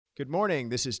Good morning.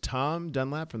 This is Tom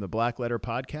Dunlap from the Black Letter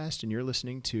Podcast, and you're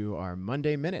listening to our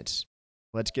Monday Minutes.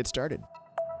 Let's get started.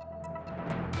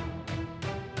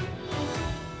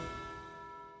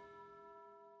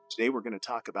 Today we're going to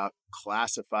talk about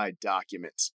classified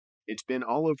documents. It's been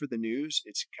all over the news.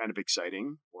 It's kind of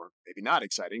exciting, or maybe not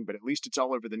exciting, but at least it's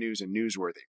all over the news and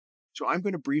newsworthy. So I'm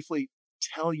going to briefly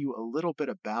tell you a little bit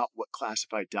about what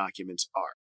classified documents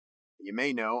are. You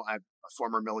may know I'm a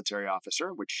former military officer,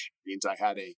 which means I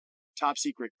had a top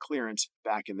secret clearance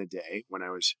back in the day when I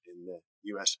was in the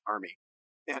U.S. Army.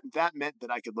 And that meant that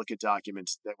I could look at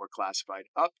documents that were classified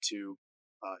up to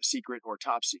secret or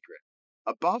top secret.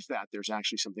 Above that, there's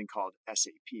actually something called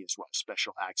SAP as well,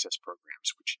 Special Access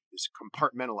Programs, which is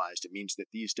compartmentalized. It means that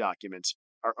these documents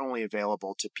are only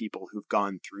available to people who've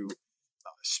gone through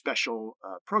special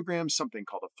programs, something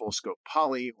called a full scope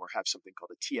poly, or have something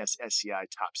called a TS/SCI,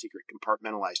 top secret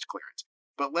compartmentalized clearance.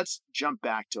 But let's jump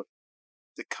back to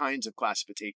the kinds of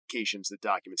classifications that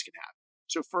documents can have.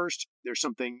 So first, there's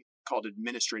something called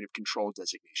administrative control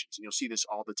designations, and you'll see this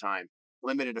all the time,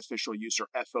 limited official use, or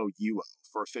FOUO,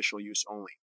 for official use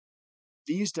only.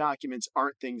 These documents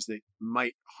aren't things that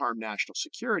might harm national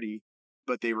security,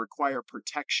 but they require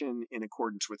protection in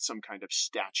accordance with some kind of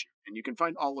statute. And you can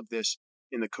find all of this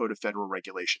in the Code of Federal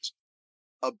Regulations.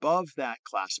 Above that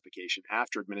classification,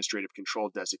 after administrative control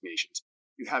designations,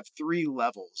 you have three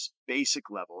levels,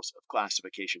 basic levels of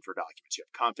classification for documents. You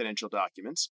have confidential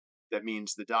documents. That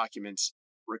means the documents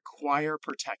require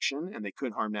protection and they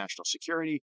could harm national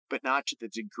security, but not to the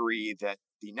degree that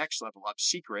the next level up,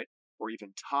 secret or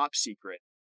even top secret,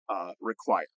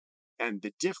 require. And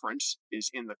the difference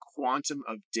is in the quantum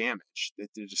of damage that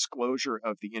the disclosure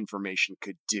of the information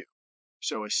could do.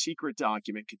 So a secret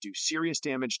document could do serious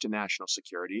damage to national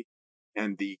security,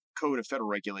 and the Code of Federal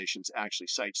Regulations actually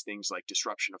cites things like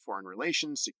disruption of foreign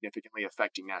relations, significantly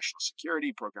affecting national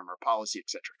security, program or policy, et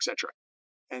cetera, et cetera.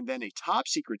 And then a top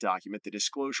secret document, the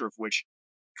disclosure of which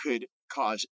could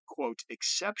cause, quote,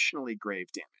 exceptionally grave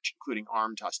damage, including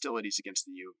armed hostilities against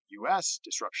the U.S.,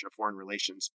 disruption of foreign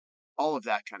relations, all of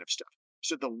that kind of stuff.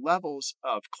 So the levels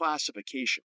of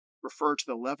classification refer to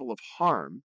the level of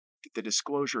harm that the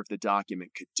disclosure of the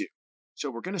document could do.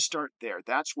 So we're going to start there.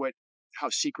 That's how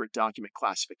secret document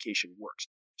classification works.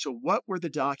 So what were the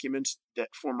documents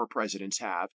that former presidents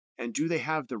have, and do they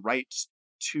have the rights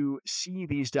to see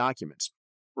these documents?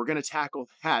 We're going to tackle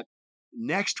that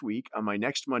next week on my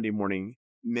next Monday Morning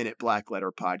Minute Black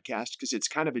Letter podcast, because it's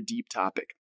kind of a deep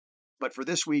topic. But for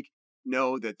this week,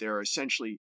 know that there are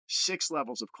essentially 6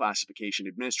 levels of classification: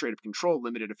 administrative control,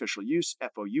 limited official use,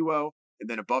 FOUO, and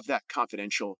then above that,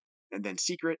 confidential, and then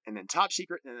secret, and then top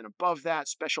secret, and then above that,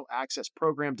 special access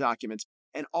program documents.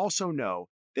 And also know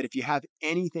that if you have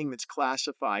anything that's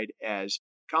classified as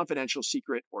confidential,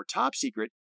 secret, or top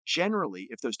secret, generally,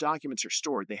 if those documents are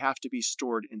stored, they have to be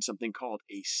stored in something called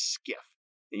a SCIF.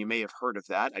 And you may have heard of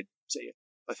that. I'd say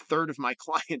a third of my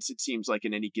clients, it seems like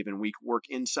in any given week, work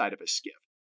inside of a SCIF.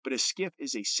 But a SCIF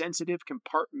is a sensitive,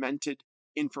 compartmented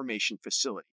information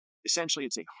facility. Essentially,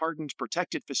 it's a hardened,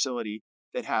 protected facility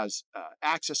that has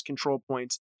access control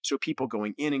points, so people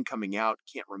going in and coming out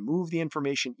can't remove the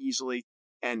information easily,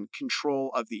 and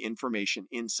control of the information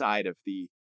inside of the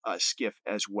SCIF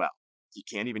as well. You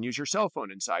can't even use your cell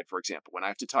phone inside, for example. When I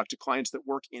have to talk to clients that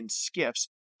work in SCIFs,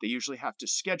 they usually have to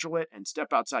schedule it and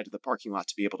step outside to the parking lot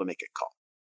to be able to make a call.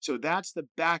 So that's the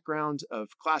background of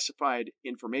classified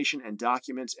information and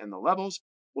documents and the levels.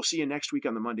 We'll see you next week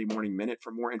on the Monday Morning Minute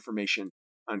for more information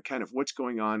on kind of what's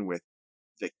going on with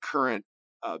the current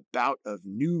bout of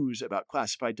news about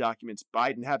classified documents,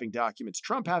 Biden having documents,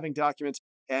 Trump having documents,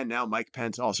 and now Mike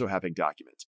Pence also having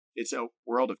documents. It's a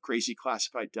world of crazy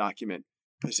classified document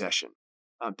possession.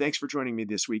 Thanks for joining me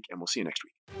this week, and we'll see you next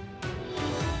week.